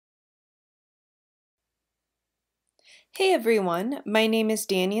Hey everyone, my name is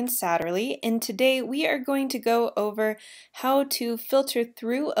Danian Satterley, and today we are going to go over how to filter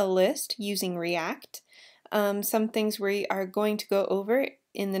through a list using React. Some things we are going to go over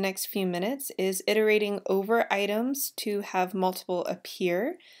in the next few minutes is iterating over items to have multiple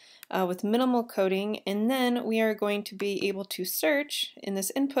appear with minimal coding, and then we are going to be able to search in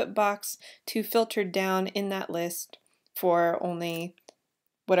this input box to filter down in that list for only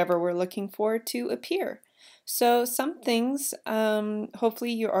whatever we're looking for to appear. So some things,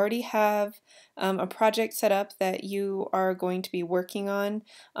 hopefully you already have a project set up that you are going to be working on.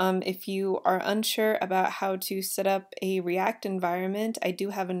 If you are unsure about how to set up a React environment, I do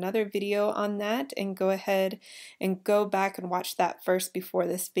have another video on that, and go ahead and go back and watch that first before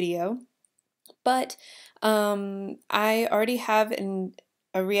this video. But I already have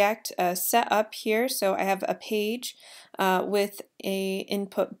a React set up here, so I have a page with a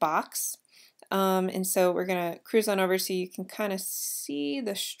input box. And so we're going to cruise on over so you can kind of see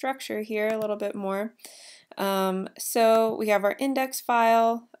the structure here a little bit more. So we have our index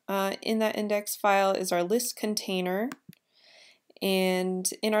file. In that index file is our list container. And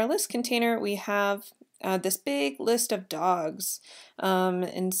in our list container we have this big list of dogs.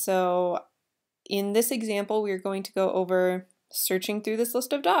 And so in this example we are going to go over searching through this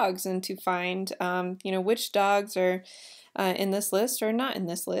list of dogs and to find which dogs are in this list or not in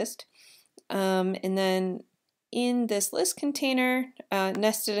this list. And then in this list container,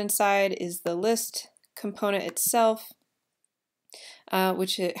 nested inside is the list component itself,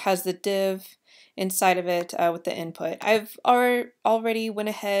 which it has the div inside of it with the input. I've already went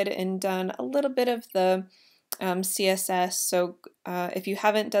ahead and done a little bit of the CSS, so if you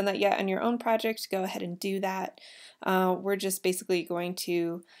haven't done that yet on your own project, go ahead and do that. We're just basically going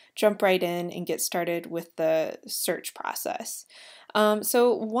to jump right in and get started with the search process.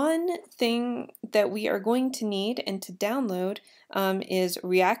 So one thing that we are going to need and to download is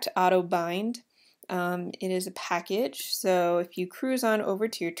React Auto Bind. It is a package, so if you cruise on over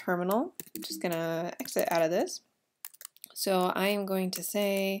to your terminal, I'm just going to exit out of this. So I am going to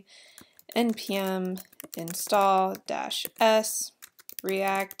say npm install -s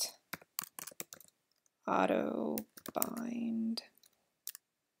react auto bind.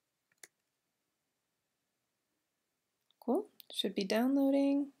 Cool, should be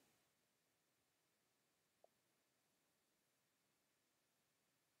downloading.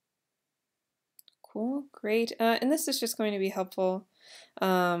 Cool, great. And this is just going to be helpful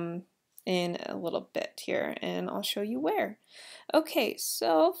in a little bit here, and I'll show you where. Okay,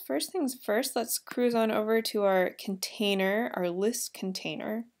 so first things first, let's cruise on over to our container, our list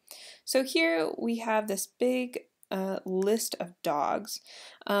container. So here we have this big list of dogs,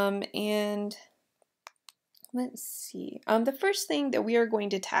 and let's see. The first thing that we are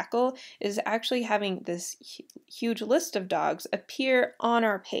going to tackle is actually having this huge list of dogs appear on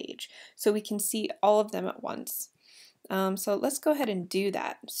our page so we can see all of them at once. So let's go ahead and do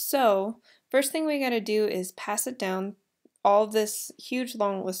that. So first thing we got to do is pass it down all this huge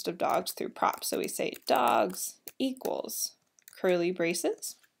long list of dogs through props. So we say dogs equals curly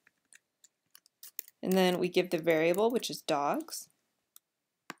braces, and then we give the variable, which is dogs.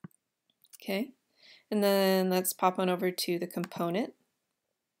 Okay. And then let's pop on over to the component.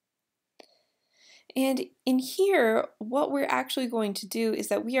 And in here, what we're actually going to do is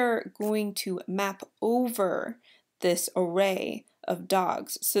that we are going to map over this array of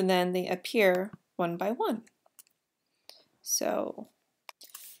dogs, so then they appear one by one. So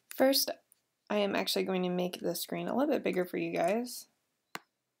first, I am actually going to make the screen a little bit bigger for you guys.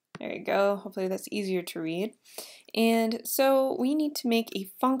 There you go. Hopefully that's easier to read. And so we need to make a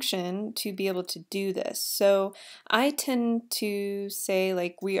function to be able to do this. So I tend to say,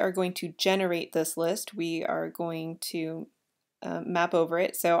 like, we are going to generate this list. We are going to map over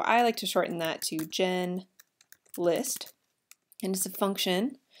it. So I like to shorten that to gen list. And it's a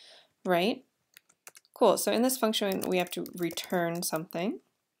function, right? Cool. So in this function, we have to return something.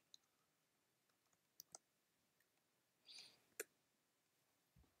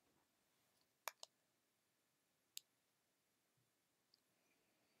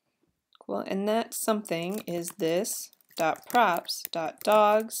 Cool, and that something is this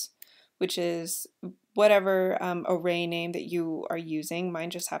 .props.dogs, which is whatever array name that you are using. Mine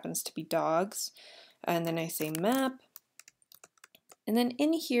just happens to be dogs. And then I say map. And then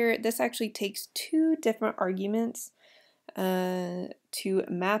in here, this actually takes two different arguments to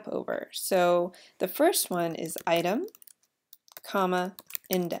map over. So the first one is item, comma,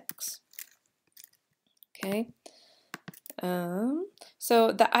 index. Okay.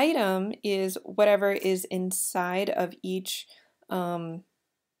 So the item is whatever is inside of each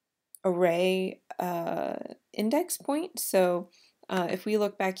array index point. So if we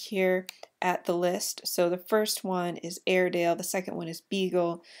look back here at the list, so the first one is Airedale, the second one is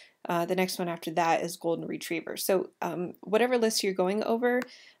Beagle, the next one after that is Golden Retriever. So whatever list you're going over,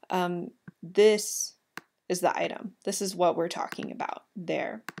 this is the item. This is what we're talking about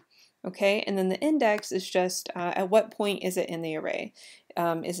there. Okay, and then the index is just at what point is it in the array?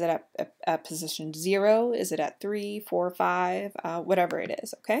 Is it at position 0? Is it at 3, 4, 5? Whatever it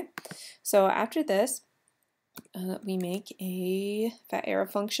is, okay? So after this, we make a fat arrow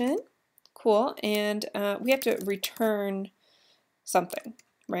function. Cool, and we have to return something,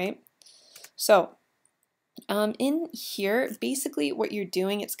 right? So in here, basically what you're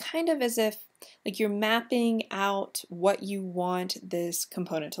doing, it's kind of as if like you're mapping out what you want this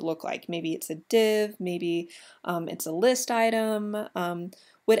component to look like. Maybe it's a div, maybe it's a list item,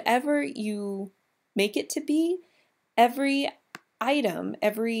 whatever you make it to be, every item,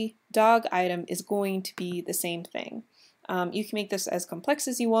 every dog item is going to be the same thing. You can make this as complex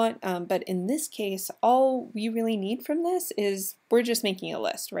as you want, but in this case, all we really need from this is we're just making a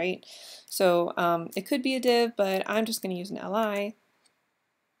list, right? So it could be a div, but I'm just going to use an li.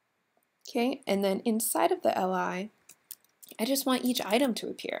 Okay, and then inside of the li, I just want each item to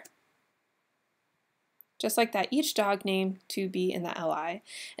appear. Just like that, each dog name to be in the li.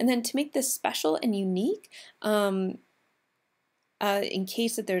 And then to make this special and unique, in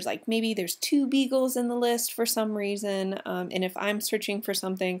case that there's like maybe there's 2 beagles in the list for some reason, and if I'm searching for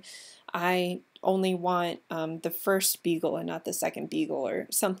something, I only want the first beagle and not the second beagle or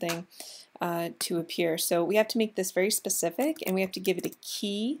something to appear. So we have to make this very specific, and we have to give it a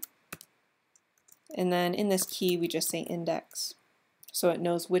key. And then in this key, we just say index, so it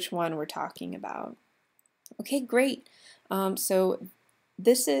knows which one we're talking about. Okay, great. So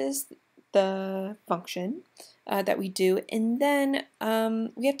this is the function that we do, and then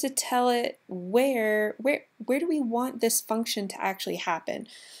we have to tell it where do we want this function to actually happen,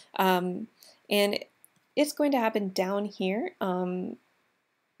 and it's going to happen down here,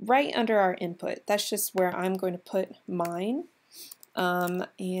 right under our input. That's just where I'm going to put mine. And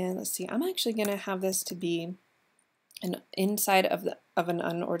let's see, I'm actually going to have this to be an inside of an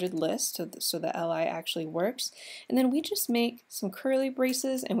unordered list, so the li actually works. And then we just make some curly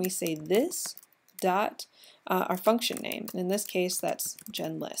braces and we say this dot our function name. And in this case, that's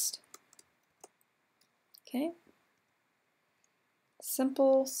genList. Okay.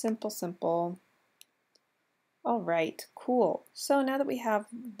 Simple, simple, simple. All right, cool. So now that we have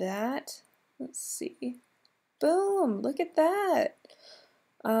that, let's see. Boom, look at that.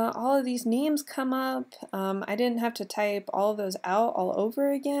 All of these names come up. I didn't have to type all of those out all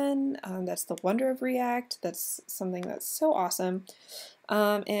over again. That's the wonder of React. That's something that's so awesome.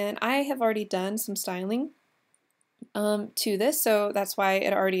 And I have already done some styling to this, so that's why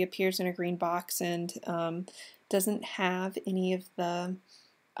it already appears in a green box and doesn't have any of the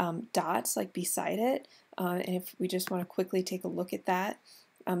dots like beside it. And if we just want to quickly take a look at that,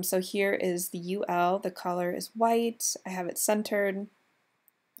 so here is the UL, the color is white, I have it centered,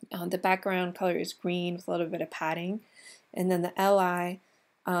 the background color is green with a little bit of padding, and then the LI,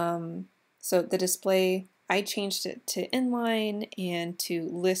 so the display, I changed it to inline and to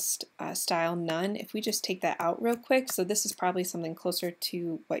list style none. If we just take that out real quick, so this is probably something closer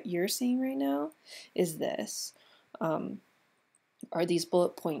to what you're seeing right now, is this. Are these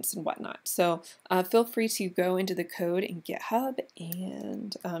bullet points and whatnot. So feel free to go into the code in GitHub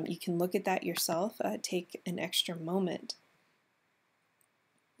and you can look at that yourself. Take an extra moment.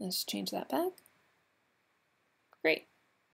 Let's change that back. Great.